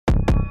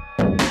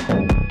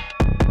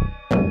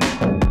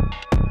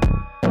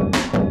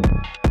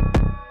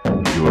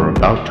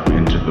about to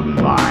enter the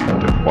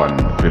mind of one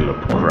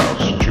Philip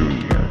Krause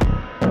Jr.,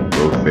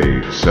 both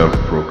a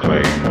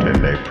self-proclaimed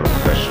and a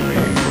professionally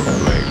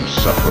proclaimed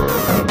sufferer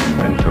of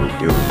mental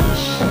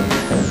illness.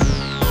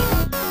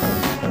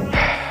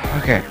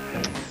 Okay,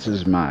 this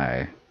is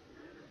my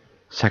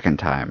second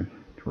time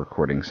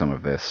recording some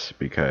of this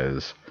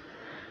because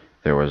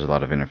there was a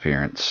lot of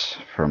interference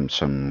from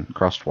some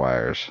crossed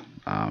wires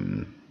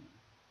in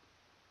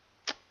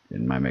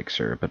my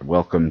mixer. But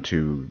welcome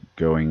to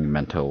Going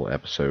Mental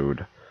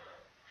episode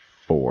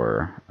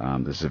 4.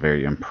 This is a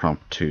very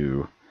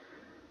impromptu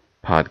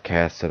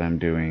podcast that I'm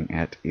doing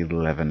at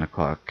 11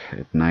 o'clock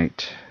at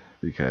night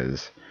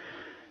because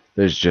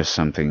there's just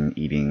something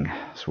eating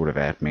sort of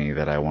at me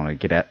that I want to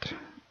get at.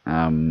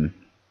 And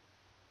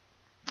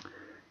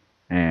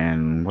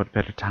what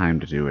better time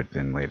to do it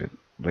than late at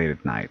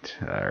night,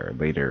 or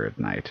later at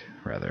night,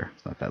 rather.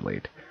 It's not that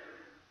late.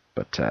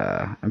 But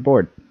I'm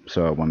bored,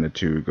 so I wanted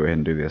to go ahead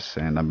and do this.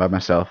 And I'm by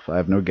myself. I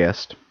have no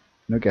guest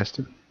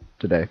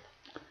today,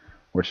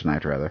 or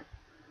tonight rather.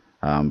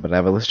 But I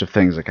have a list of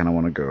things I kind of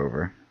want to go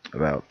over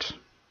about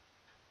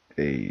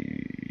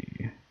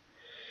a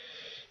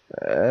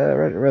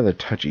rather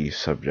touchy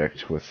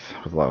subject with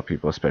a lot of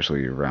people,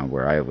 especially around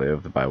where I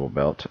live, the Bible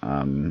Belt,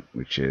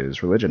 which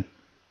is religion.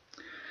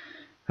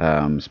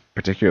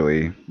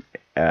 Particularly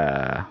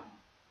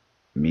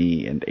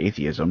me and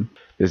atheism.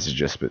 This has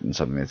just been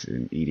something that's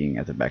been eating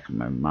at the back of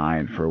my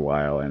mind for a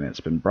while, and it's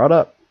been brought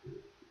up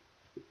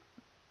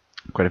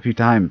quite a few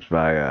times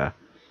by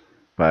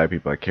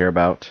people I care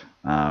about.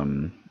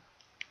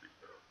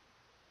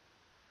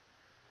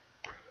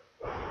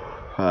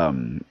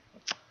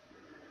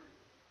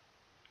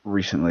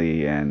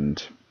 Recently,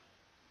 and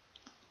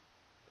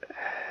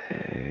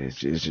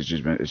it's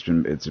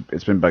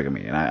been bugging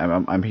me, and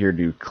I'm here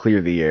to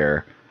clear the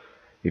air.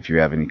 If you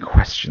have any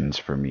questions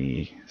for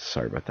me,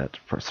 sorry about that,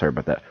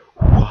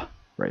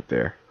 right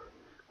there,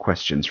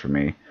 questions for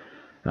me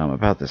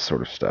about this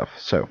sort of stuff.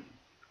 So,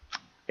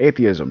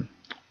 atheism,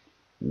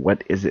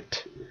 what is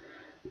it?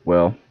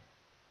 Well,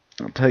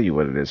 I'll tell you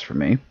what it is for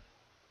me.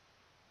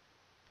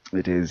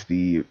 It is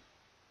the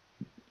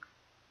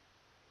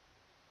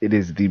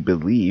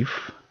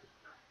belief,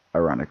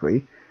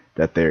 ironically,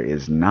 that there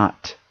is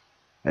not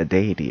a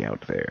deity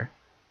out there.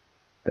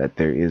 That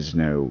there is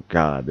no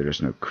God, there is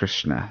no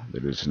Krishna,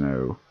 there is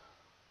no,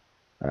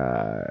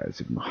 is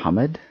it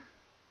Muhammad?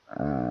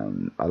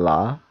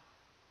 Allah,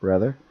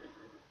 rather.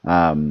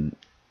 There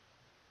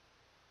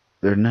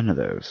are none of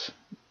those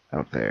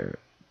out there.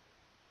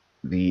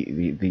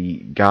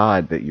 The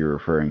God that you're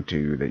referring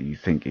to, that you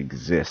think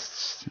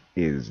exists,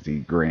 is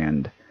the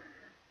grand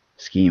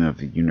scheme of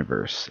the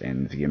universe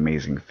and the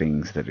amazing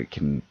things that it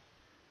can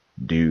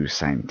do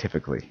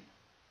scientifically,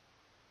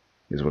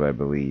 is what I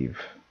believe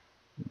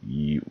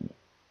you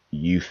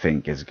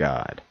think is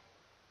God.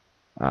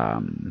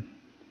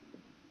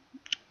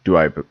 Do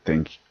I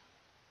think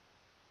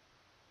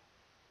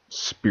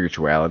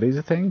spirituality is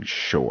a thing?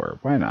 Sure,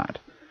 why not?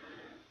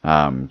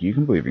 You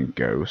can believe in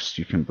ghosts,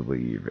 you can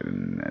believe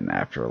in an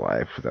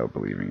afterlife without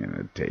believing in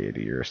a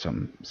deity or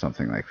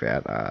something like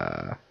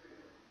that.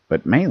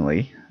 But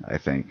mainly, I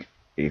think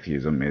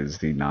atheism is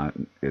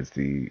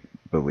the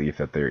belief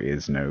that there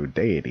is no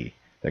deity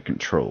that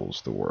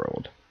controls the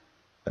world.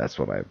 That's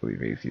what I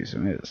believe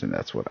atheism is, and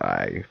that's what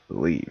I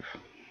believe.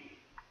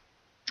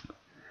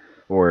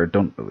 Or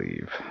don't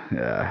believe,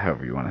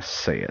 however you want to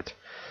say it.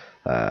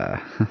 But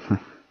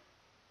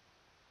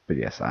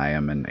yes, I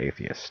am an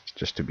atheist,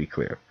 just to be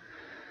clear.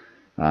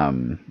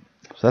 So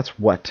that's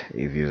what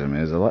atheism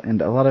is.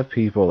 And a lot of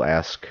people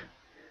ask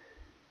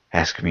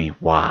me,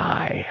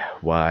 why?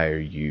 Why are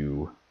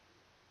you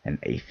an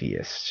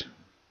atheist?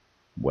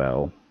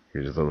 Well,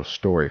 here's a little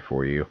story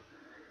for you.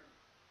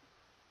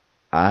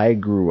 I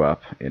grew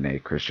up in a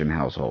Christian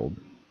household.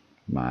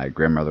 My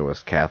grandmother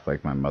was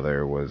Catholic. My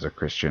mother was a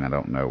Christian. I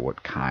don't know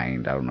what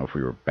kind. I don't know if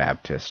we were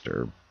Baptist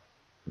or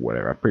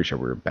whatever. I'm pretty sure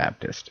we were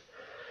Baptist.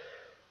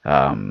 We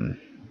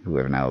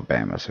live in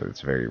Alabama, so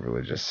it's a very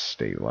religious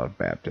state. A lot of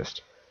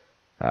Baptist.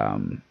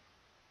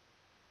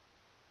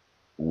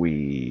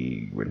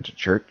 We went to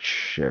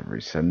church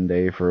every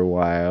Sunday for a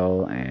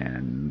while,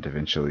 and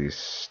eventually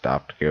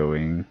stopped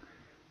going.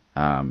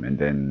 And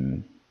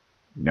then,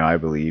 I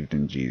believed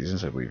in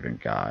Jesus, I believed in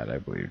God, I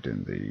believed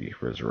in the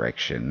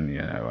resurrection,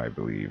 I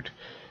believed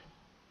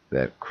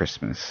that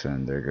Christmas,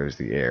 and there goes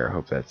the air.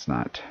 Hope that's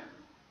not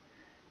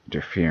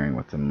interfering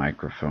with the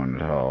microphone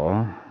at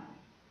all.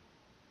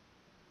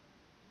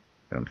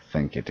 I don't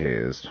think it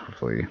is,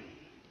 hopefully.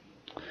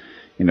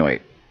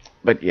 Anyway,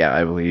 but yeah,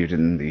 I believed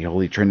in the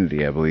Holy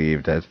Trinity. I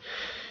believed that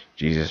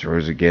Jesus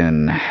rose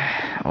again,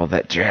 all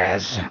that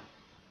jazz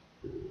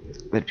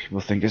that people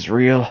think is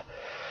real.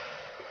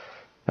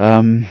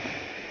 And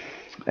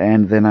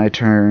then I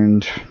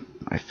turned,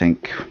 I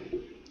think,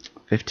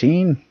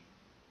 16,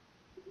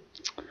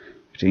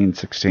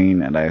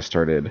 and I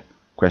started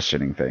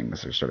questioning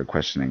things. I started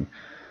questioning,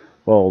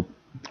 well,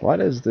 why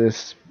does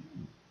this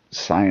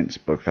science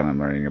book that I'm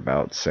learning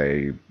about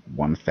say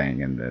one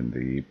thing and then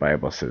the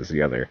Bible says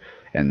the other?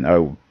 And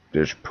oh,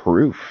 there's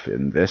proof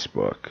in this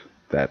book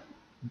that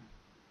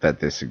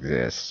this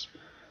exists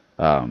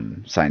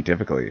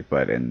scientifically,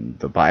 but in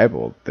the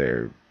Bible,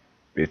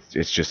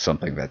 it's just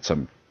something that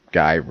some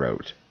guy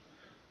wrote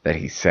that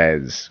he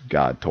says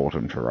God told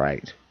him to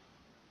write.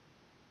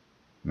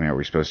 I mean, are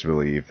we supposed to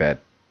believe that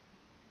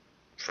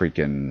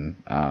freaking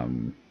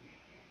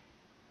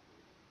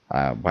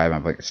why am I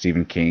blanking?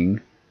 Stephen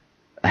King?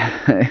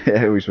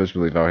 Are we supposed to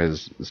believe all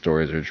his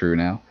stories are true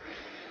now?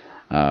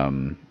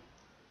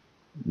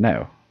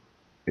 No.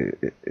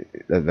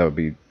 That would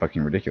be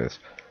fucking ridiculous.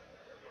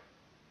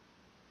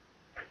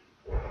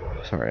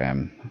 Sorry,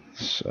 I'm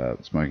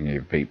smoking a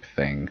vape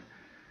thing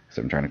because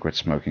I'm trying to quit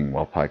smoking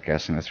while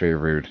podcasting. That's very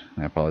rude.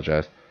 I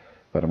apologize.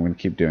 But I'm going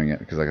to keep doing it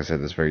because, like I said,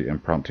 this is a very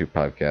impromptu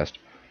podcast.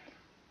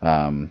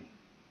 And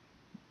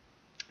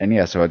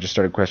yeah, so I just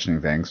started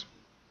questioning things.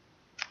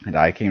 And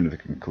I came to the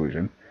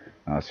conclusion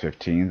when I was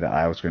 15 that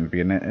I was going to be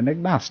an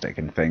agnostic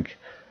and think,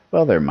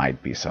 well, there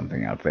might be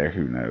something out there.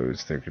 Who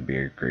knows? There could be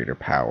a greater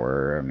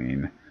power. I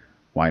mean,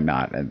 why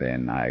not? And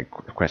then I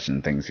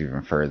questioned things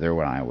even further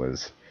when I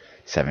was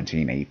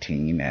 17,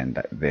 18,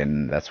 and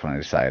then that's when I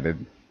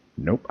decided,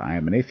 nope, I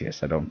am an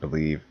atheist. I don't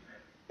believe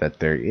that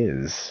there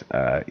is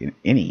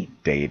any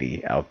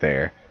deity out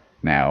there.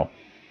 Now,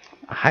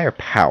 a higher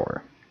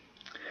power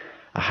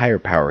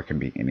can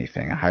be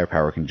anything. A higher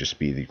power can just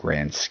be the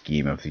grand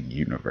scheme of the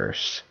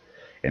universe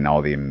and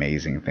all the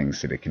amazing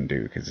things that it can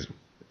do, because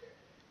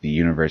the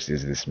universe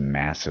is this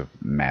massive,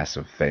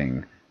 massive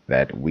thing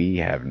that we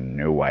have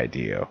no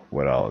idea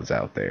what all is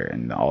out there,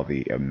 and all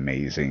the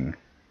amazing,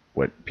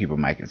 what people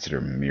might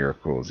consider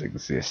miracles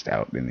exist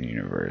out in the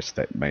universe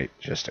that might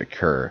just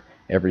occur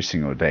every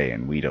single day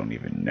and we don't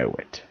even know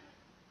it.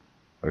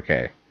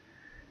 Okay.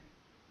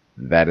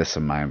 That is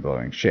some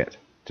mind-blowing shit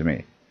to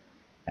me.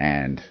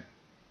 And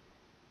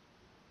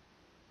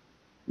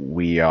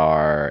we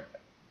are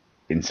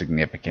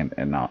insignificant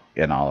in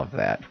all of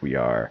that. We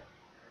are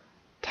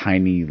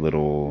tiny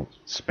little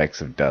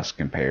specks of dust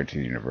compared to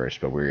the universe,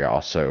 but we're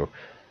also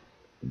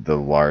the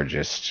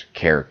largest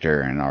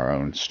character in our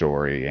own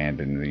story, and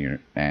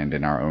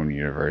in our own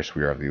universe.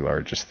 We are the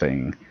largest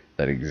thing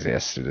that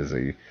exists. It is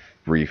a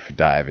brief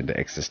dive into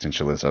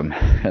existentialism,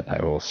 and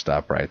I will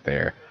stop right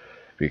there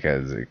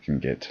because it can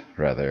get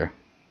rather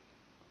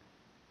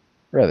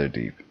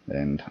deep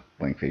and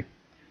lengthy.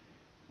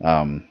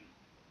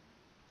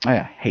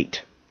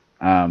 Hate.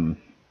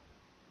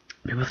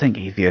 People think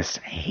atheists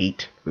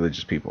hate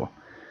religious people.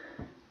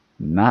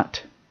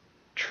 Not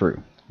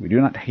true. We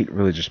do not hate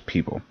religious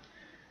people.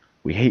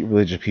 We hate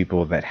religious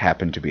people that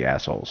happen to be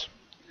assholes.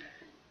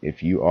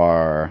 If you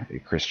are a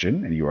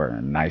Christian and you are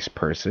a nice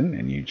person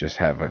and you just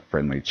have a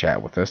friendly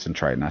chat with us and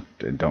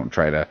don't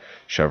try to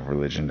shove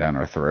religion down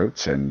our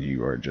throats, and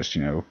you are just,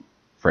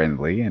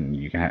 friendly, and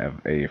you can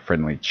have a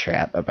friendly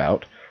chat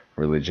about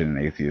religion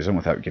and atheism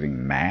without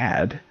getting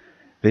mad,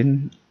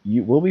 then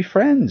you will be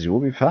friends. You will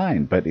be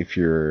fine. But if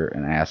you're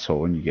an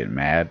asshole and you get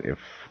mad if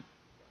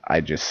I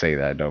just say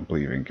that I don't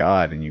believe in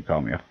God and you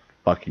call me a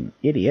fucking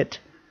idiot,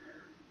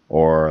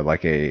 or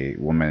like a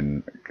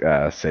woman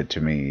said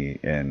to me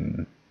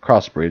in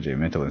Crossbridge, a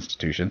mental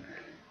institution,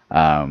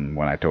 when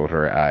I told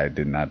her I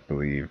did not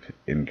believe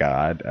in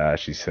God,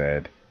 she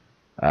said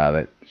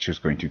that she was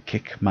going to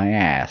kick my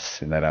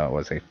ass and that I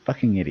was a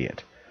fucking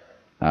idiot.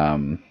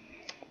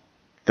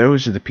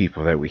 Those are the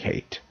people that we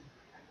hate.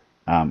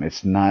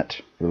 It's not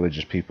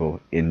religious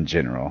people in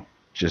general,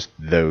 just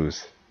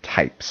those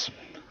types.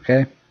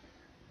 Okay?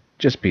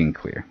 Just being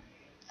clear.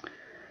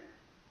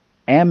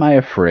 Am I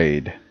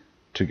afraid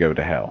to go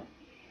to hell?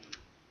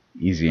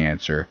 Easy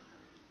answer,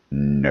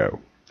 no.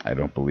 I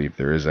don't believe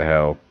there is a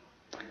hell,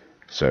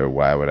 so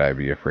why would I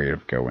be afraid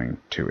of going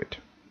to it?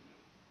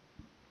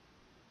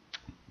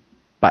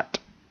 But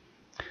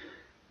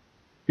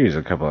here's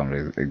a couple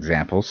of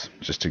examples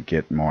just to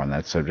get more on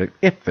that subject.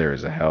 If there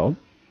is a hell,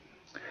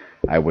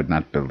 I would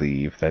not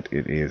believe that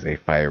it is a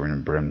fire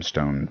and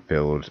brimstone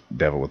filled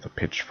devil with a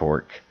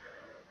pitchfork,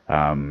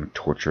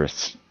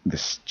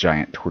 this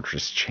giant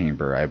torturous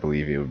chamber. I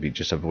believe it would be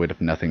just a void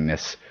of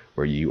nothingness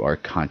where you are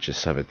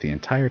conscious of it the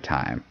entire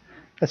time.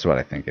 That's what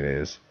I think it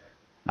is.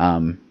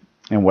 And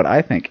what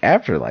I think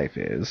afterlife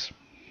is,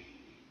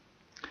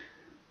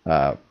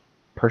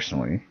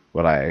 personally,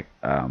 what I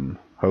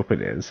hope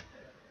it is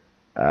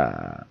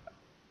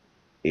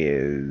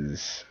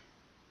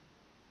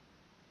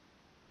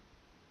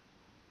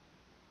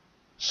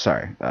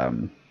sorry,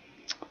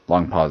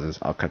 long pauses.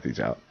 I'll cut these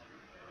out.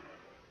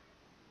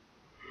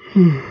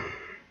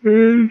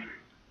 And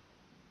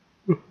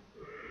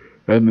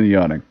the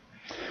yawning.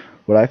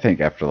 What I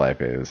think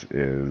afterlife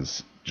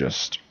is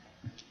just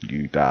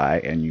you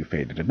die and you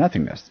fade into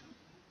nothingness.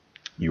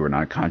 You are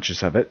not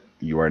conscious of it.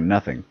 You are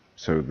nothing.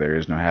 So there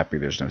is no happy,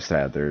 there's no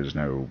sad, there is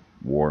no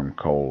warm,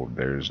 cold,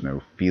 there's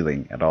no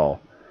feeling at all.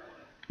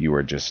 You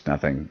are just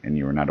nothing, and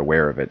you are not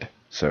aware of it,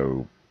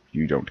 so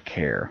you don't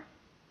care.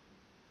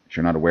 If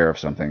you're not aware of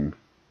something,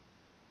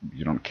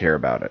 you don't care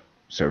about it.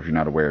 So if you're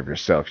not aware of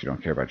yourself, you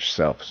don't care about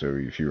yourself. So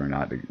if you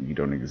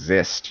don't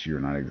exist, you're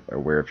not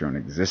aware of your own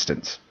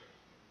existence.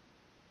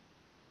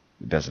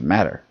 It doesn't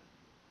matter.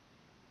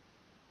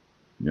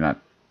 You're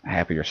not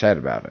happy or sad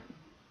about it.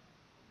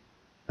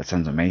 That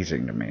sounds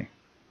amazing to me.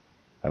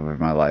 I live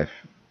my life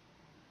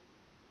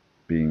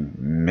being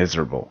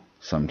miserable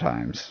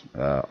sometimes,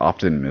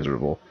 often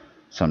miserable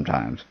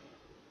sometimes.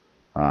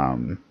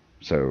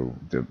 So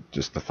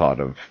just the thought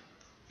of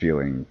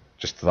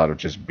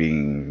just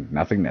being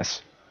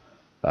nothingness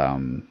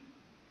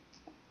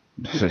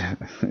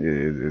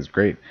is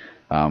great.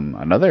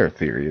 Another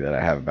theory that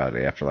I have about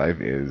the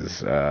afterlife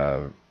is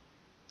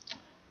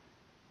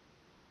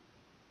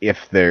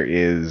if there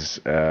is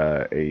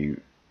a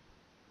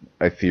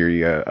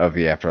theory of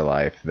the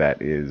afterlife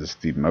that is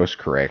the most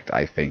correct,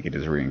 I think it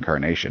is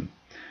reincarnation,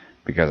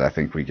 because I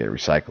think we get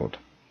recycled.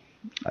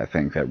 I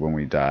think that when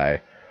we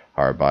die,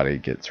 our body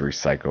gets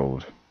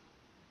recycled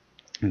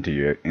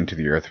into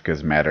the earth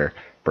because matter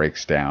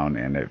breaks down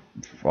and it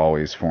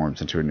always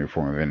forms into a new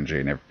form of energy.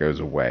 It never goes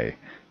away.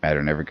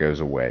 Matter never goes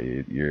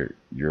away.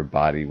 Your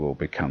body will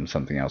become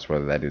something else,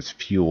 whether that is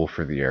fuel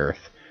for the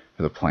earth,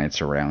 for the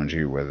plants around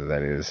you, whether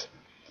that is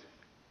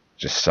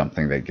just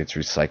something that gets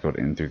recycled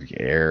in through the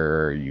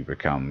air. You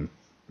become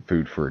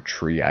food for a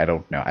tree. I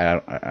don't know.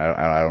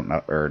 I don't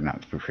know, or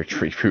not food for a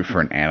tree, food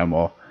for an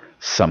animal.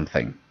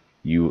 Something.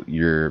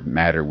 Your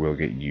matter will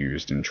get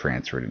used and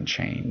transferred and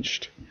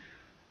changed.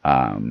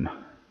 Do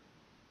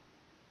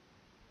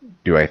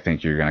I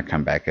think you're going to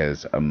come back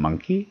as a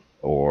monkey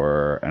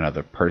or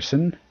another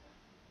person?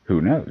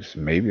 Who knows?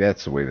 Maybe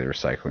that's the way the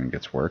recycling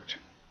gets worked.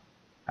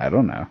 I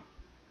don't know.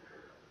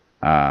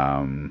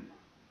 And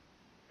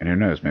who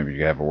knows? Maybe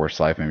you have a worse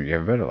life. Maybe you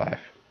have a better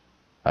life.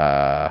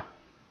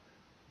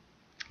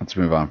 Let's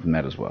move on from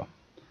that as well.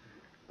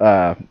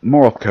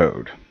 Moral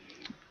code.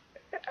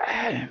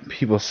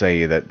 People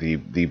say that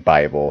the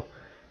Bible,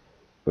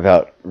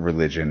 without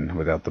religion,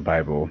 without the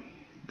Bible,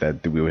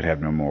 that we would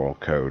have no moral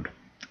code.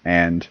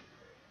 And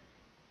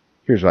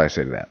here's what I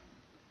say to that.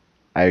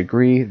 I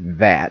agree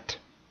that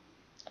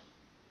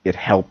it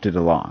helped it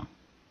along.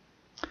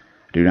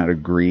 I do not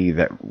agree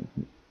that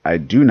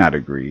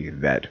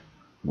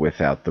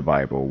without the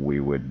Bible we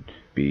would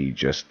be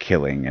just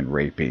killing and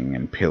raping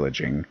and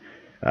pillaging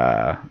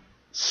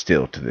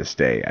still to this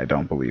day. I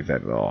don't believe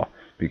that at all.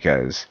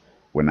 Because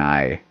when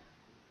I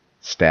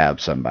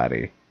stab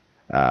somebody,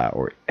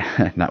 or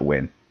not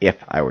when, if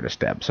I were to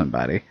stab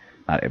somebody,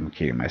 not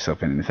implicating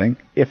myself in anything,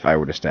 if I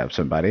were to stab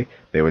somebody,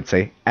 they would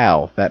say,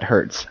 "Ow, that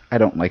hurts. I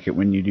don't like it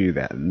when you do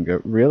that." And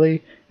go,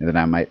 "Really?" And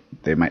then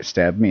they might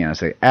stab me, and I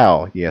say,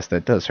 "Ow, yes,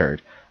 that does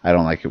hurt. I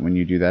don't like it when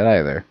you do that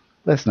either.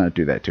 Let's not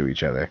do that to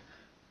each other."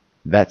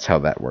 That's how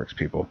that works,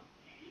 people.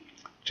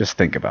 Just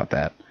think about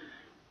that.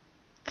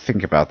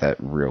 Think about that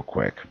real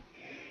quick.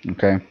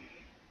 Okay?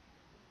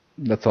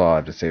 That's all I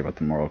have to say about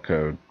the moral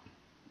code.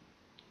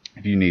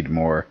 If you need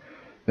more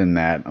than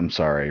that, I'm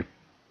sorry.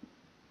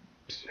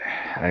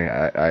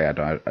 I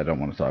don't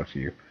want to talk to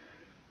you.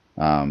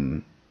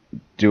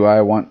 Do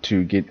I want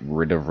to get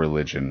rid of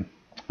religion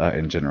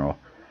in general?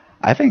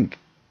 I think,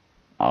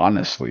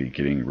 honestly,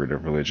 getting rid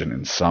of religion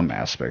in some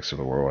aspects of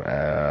the world,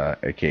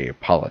 aka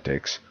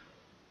politics,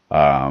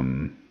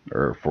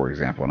 or for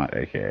example, not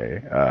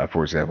aka,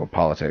 for example,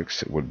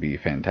 politics would be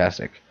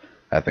fantastic.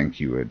 I think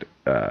you would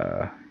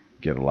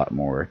get a lot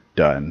more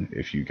done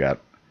if you got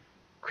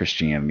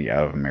Christianity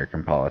out of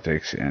American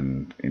politics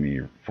and any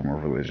form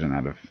of religion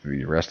out of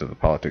the rest of the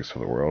politics of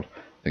the world.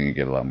 I think you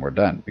get a lot more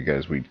done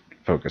because we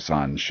focus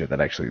on shit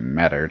that actually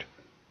mattered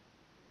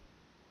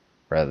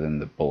rather than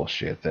the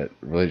bullshit that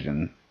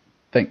religion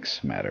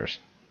thinks matters.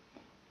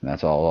 And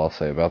that's all I'll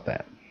say about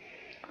that.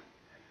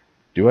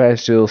 Do I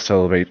still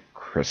celebrate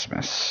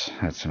Christmas?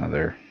 That's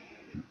another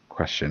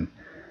question.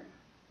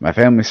 My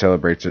family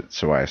celebrates it,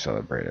 so I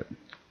celebrate it.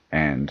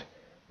 And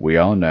we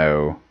all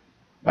know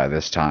by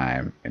this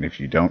time, and if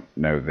you don't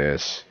know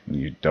this, and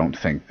you don't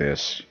think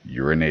this,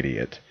 you're an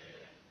idiot.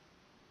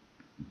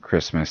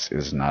 Christmas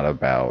is not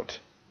about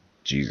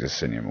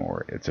Jesus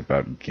anymore. It's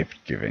about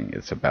gift giving.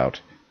 It's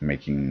about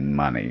making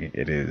money.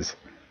 It is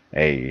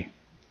a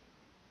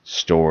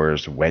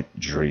store's wet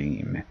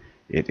dream.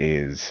 It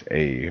is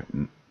a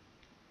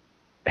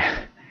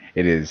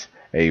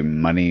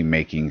money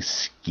making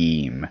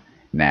scheme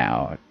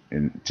now.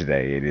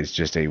 Today, it is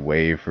just a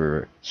way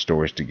for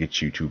stores to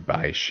get you to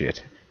buy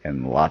shit,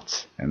 and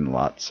lots and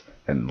lots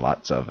and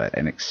lots of it,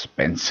 and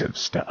expensive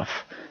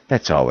stuff.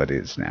 That's all it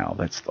is now.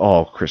 That's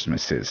all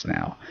Christmas is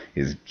now,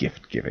 is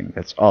gift giving.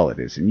 That's all it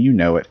is. And you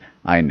know it,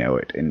 I know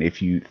it, and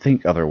if you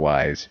think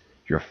otherwise,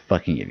 you're a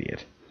fucking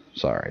idiot.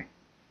 Sorry.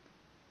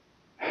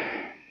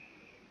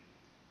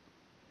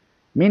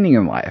 Meaning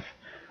in life.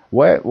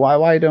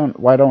 Why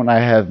don't I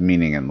have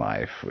meaning in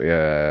life?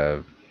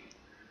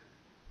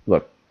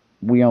 Look,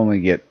 we only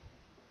get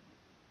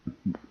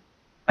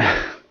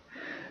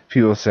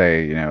people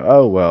say,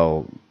 oh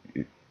well,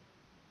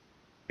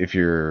 if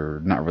you're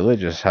not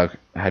religious, how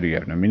do you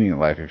have no meaning in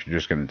life if you're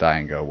just going to die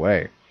and go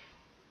away?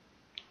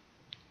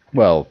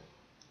 Well,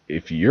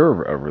 if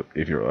you're a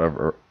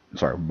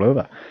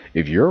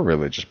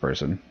religious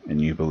person and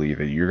you believe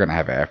that you're going to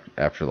have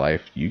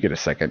afterlife, you get a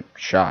second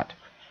shot.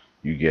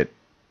 You get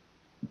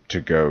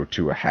to go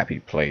to a happy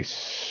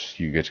place.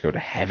 You get to go to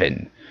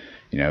heaven,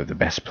 the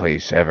best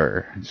place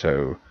ever.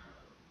 So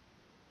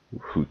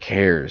who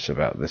cares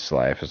about this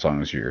life as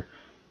long as you're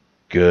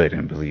good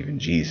and believe in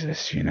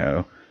Jesus.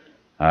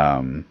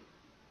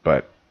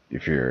 But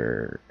if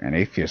you're an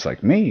atheist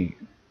like me,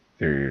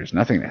 there's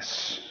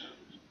nothingness.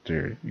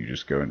 You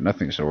just go into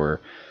nothingness.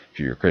 Or if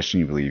you're a Christian,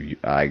 you believe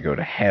I go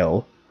to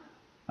hell.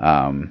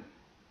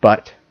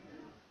 But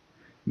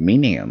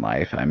meaning in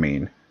life, I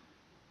mean,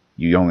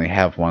 you only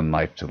have one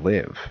life to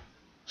live.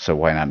 So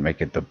why not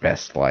make it the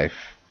best life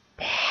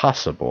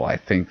possible? I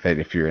think that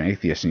if you're an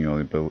atheist and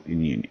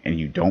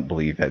you don't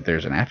believe that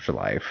there's an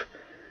afterlife,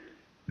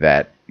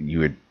 that you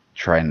would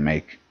try and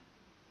make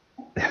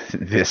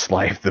this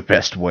life the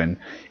best one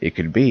it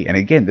could be. And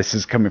again, this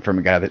is coming from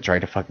a guy that tried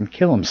to fucking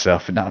kill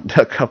himself not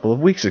a couple of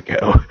weeks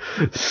ago.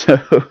 So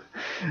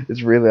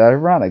it's really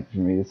ironic for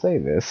me to say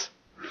this.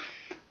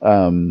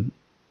 And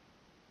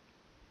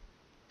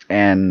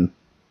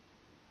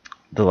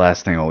the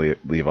last thing I'll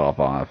leave off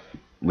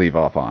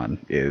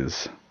on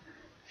is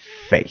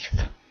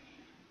faith.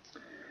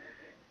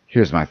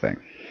 Here's my thing.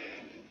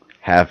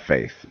 Have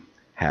faith.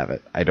 Have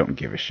it. I don't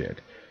give a shit.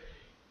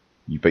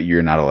 But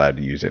you're not allowed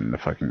to use it in a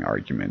fucking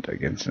argument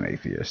against an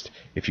atheist.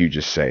 If you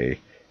just say,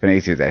 if an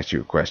atheist asks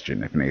you a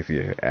question, if an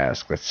atheist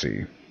asks, let's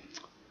see,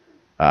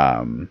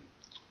 how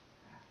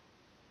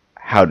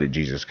did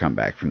Jesus come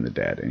back from the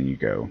dead? And you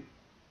go,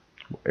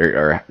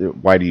 or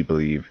why do you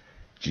believe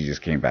Jesus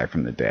came back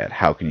from the dead?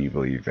 How can you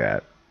believe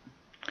that?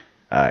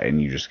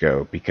 And you just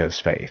go, because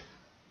faith.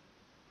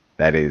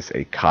 That is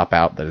a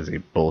cop-out. That is a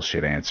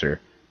bullshit answer.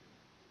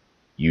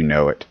 You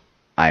know it.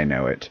 I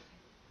know it.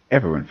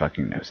 Everyone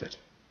fucking knows it.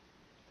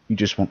 You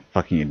just won't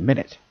fucking admit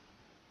it.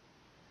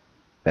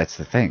 That's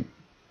the thing.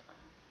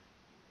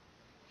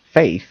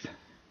 Faith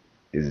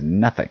is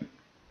nothing.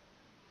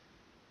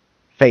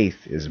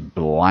 Faith is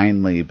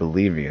blindly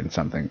believing in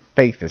something.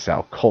 Faith is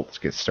how cults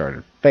get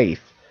started. Faith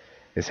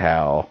is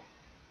how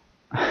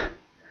a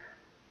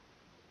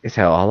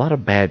lot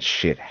of bad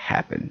shit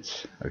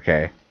happens,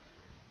 okay?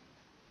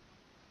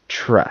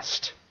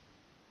 Trust,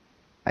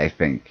 I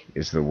think,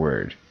 is the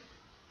word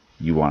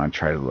you want to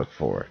try to look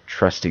for.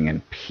 Trusting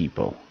in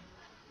people.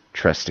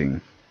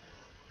 Trusting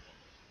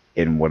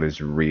in what is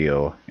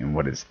real and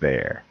what is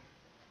there.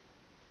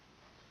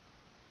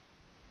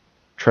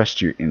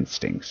 Trust your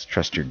instincts.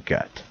 Trust your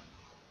gut.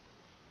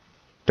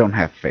 Don't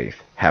have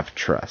faith. Have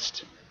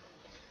trust.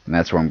 And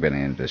that's where I'm going to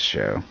end this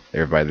show.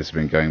 Everybody, this has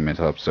been Going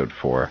Mental episode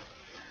 4.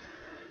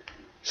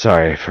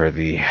 Sorry for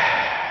the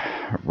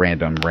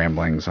random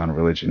ramblings on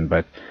religion,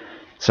 but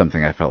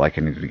something I felt like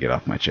I needed to get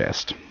off my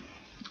chest.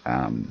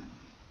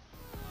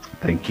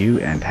 Thank you,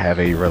 and have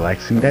a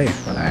relaxing day.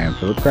 I am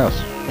Philip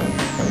Kraus.